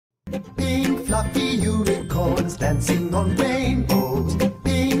Pink fluffy unicorns dancing on rainbows.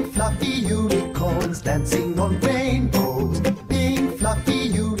 Pink fluffy unicorns dancing on rainbows. Pink fluffy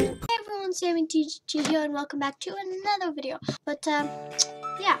unicorns. Hey everyone, Sammy TG here and welcome back to another video. But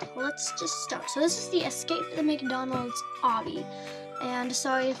yeah, let's just start. So this is the Escape the McDonald's Obby. And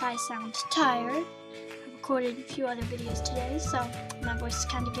sorry if I sound tired. I recorded a few other videos today, so my voice is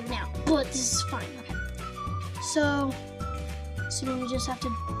kind of giving out. But this is fine, okay. So we just have to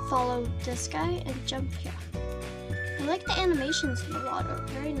follow this guy and jump here. I like the animations in the water,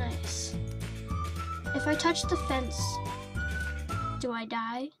 very nice. If I touch the fence, do I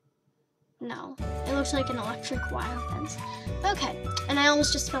die? No, it looks like an electric wire fence. Okay, and I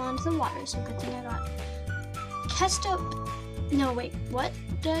almost just fell into the water, so good thing I got ketchup. No, wait, what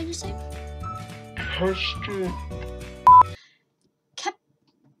did I just say?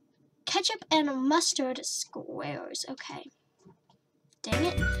 Ketchup and mustard squares. Okay. Dang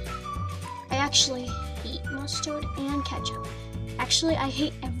it. I actually hate mustard and ketchup. Actually, I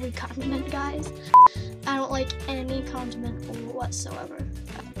hate every condiment, guys. I don't like any condiment whatsoever.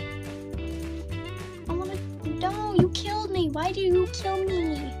 No, you killed me. Why do you kill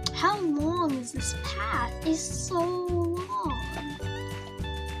me? How long is this path? It's so long.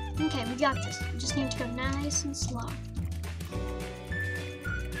 Okay, we got this. We just need to go nice and slow.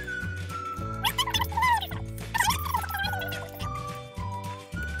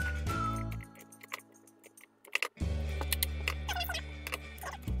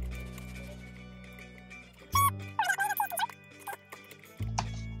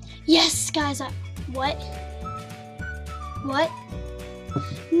 Yes, guys, what? What?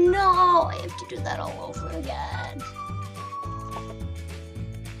 No, I have to do that all over again.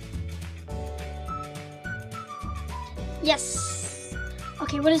 Yes.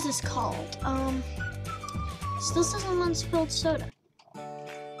 Okay, what is this called? Still says I'm unspilled soda.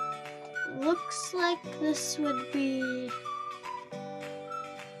 Looks like this would be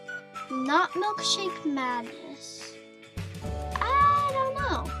not milkshake madness. I don't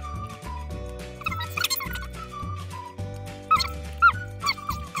know.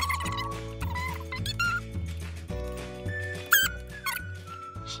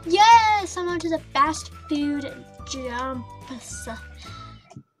 Yes, I'm onto the fast food jump. I said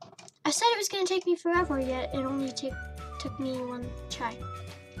it was gonna take me forever, yet it only took me one try.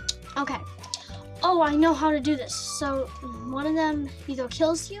 Okay. Oh, I know how to do this. So one of them either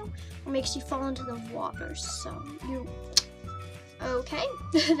kills you or makes you fall into the water. So you. Okay,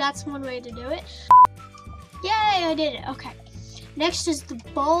 that's one way to do it. Yay, I did it. Okay. Next is the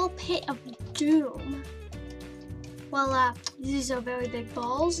ball pit of doom. Well, these are very big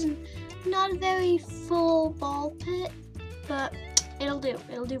balls and not a very full ball pit, but it'll do.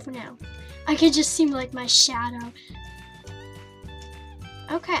 It'll do for now. I could just seem like my shadow.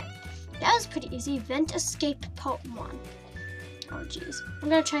 Okay, that was pretty easy. Vent escape part 1. Oh, jeez. I'm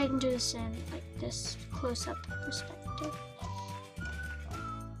gonna try and do this in like this close-up perspective.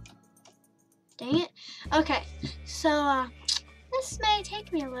 Dang it. Okay, so this may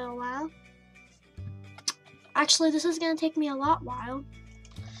take me a little while. Actually, this is gonna take me a while.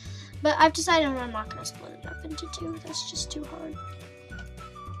 But I've decided I'm not gonna split it up into 2. That's just too hard.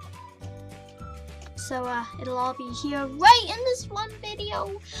 So it'll all be here right in this one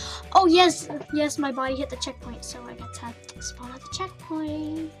video. Oh yes, my body hit the checkpoint, so I got to spawn at the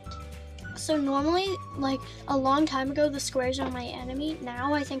checkpoint. So normally, like a long time ago, the squares are my enemy.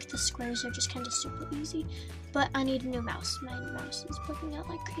 Now I think the squares are just kind of super easy. But I need a new mouse. My mouse is working out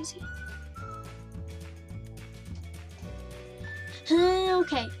like crazy.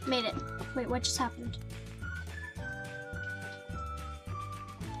 Okay, made it. Wait, what just happened?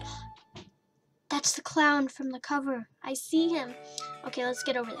 That's the clown from the cover. I see him. Okay, let's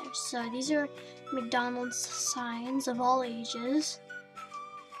get over there. So these are McDonald's signs of all ages.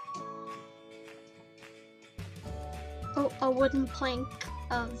 Oh, a wooden plank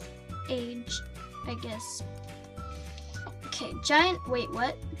of age, I guess. Okay, giant, wait,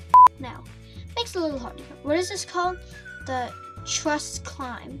 what? Now, makes it a little hard to go. What is this called? The truss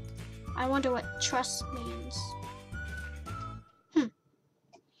climb. I wonder what truss means.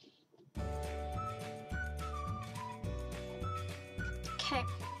 Okay.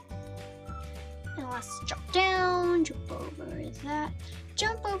 Now let's jump down, jump over that,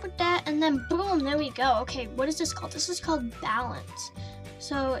 jump over that, and then boom, there we go. Okay, what is this called? This is called balance.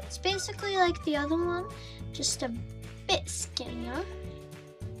 So it's basically like the other one, just a bit skinnier.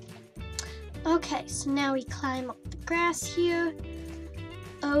 Okay, so now we climb up the grass here.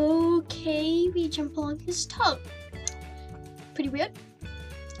 Okay, we jump along this tub. Pretty weird.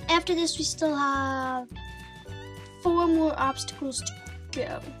 After this, we still have 4 more obstacles to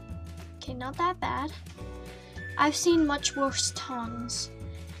go. Okay, not that bad. I've seen much worse tongues.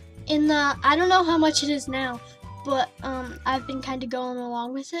 In the, I don't know how much it is now, but I've been kind of going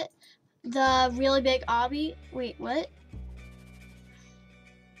along with it. The really big obby, wait, what?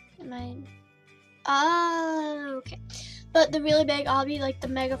 Okay. But the really big obby, like the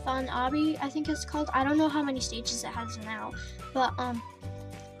mega fun obby, I think it's called. I don't know how many stages it has now, but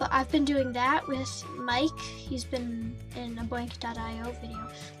I've been doing that with Mike. He's been in a boink.io video,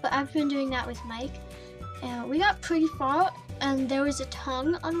 but I've been doing that with Mike, and we got pretty far. And there was a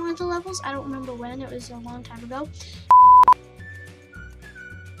tongue on one of the levels. I don't remember when. It was a long time ago.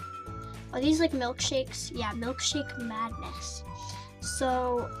 Are these like milkshakes? Yeah, milkshake madness.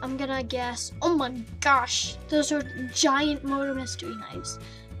 So I'm gonna guess, oh my gosh, those are giant motor mystery knives.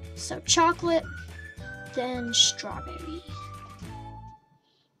 So chocolate, then strawberry.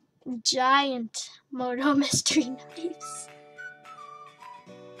 Giant motor mystery knives.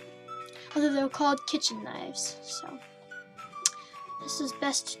 Although they're called kitchen knives, so this is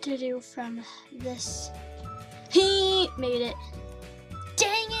best to do from this. He made it.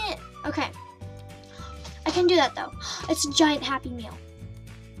 Dang it! Okay. I can do that though. It's a giant Happy Meal.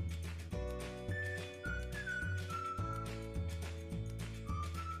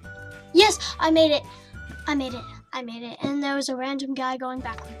 Yes, I made it. I made it. I made it. And there was a random guy going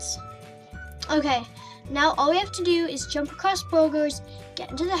backwards. Okay, now all we have to do is jump across burgers, get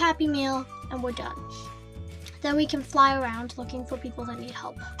into the Happy Meal, and we're done. Then we can fly around looking for people that need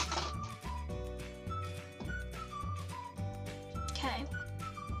help. Okay.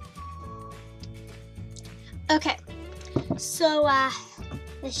 Okay, so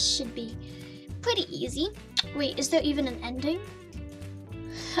this should be pretty easy. Wait, is there even an ending?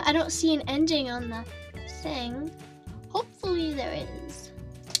 I don't see an ending on the thing. Hopefully there is.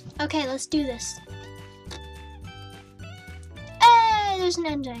 Okay, let's do this. Hey, there's an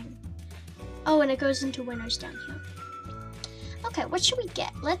ending. Oh, and it goes into winners down here. Okay, what should we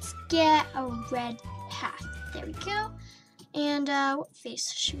get? Let's get a red hat. There we go. And what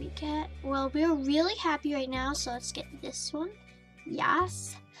face should we get? Well, we're really happy right now, so let's get this one.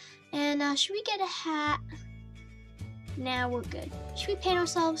 Yes. And should we get a hat? Nah, we're good. Should we paint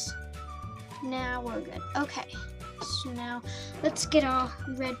ourselves? Nah, we're good. Okay. So now let's get our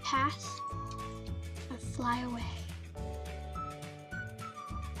red path and fly away.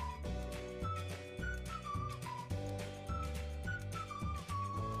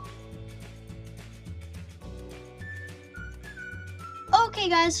 Okay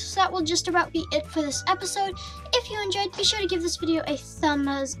guys, so that will just about be it for this episode. If you enjoyed, be sure to give this video a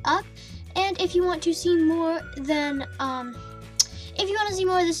thumbs up. And if you want to see more than, if you want to see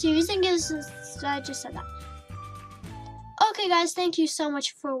more of the series, then give us, I just said that. Okay guys, thank you so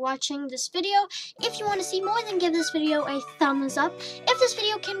much for watching this video. If you want to see more, then give this video a thumbs up. If this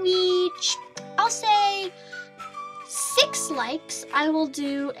video can reach, I'll say 6 likes, I will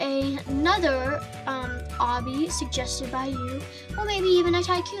do another obby suggested by you, or maybe even a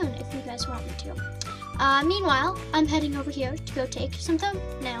tycoon if you guys want me to. Meanwhile, I'm heading over here to go take some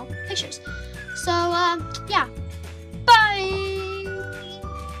thumbnail pictures. So, yeah, bye!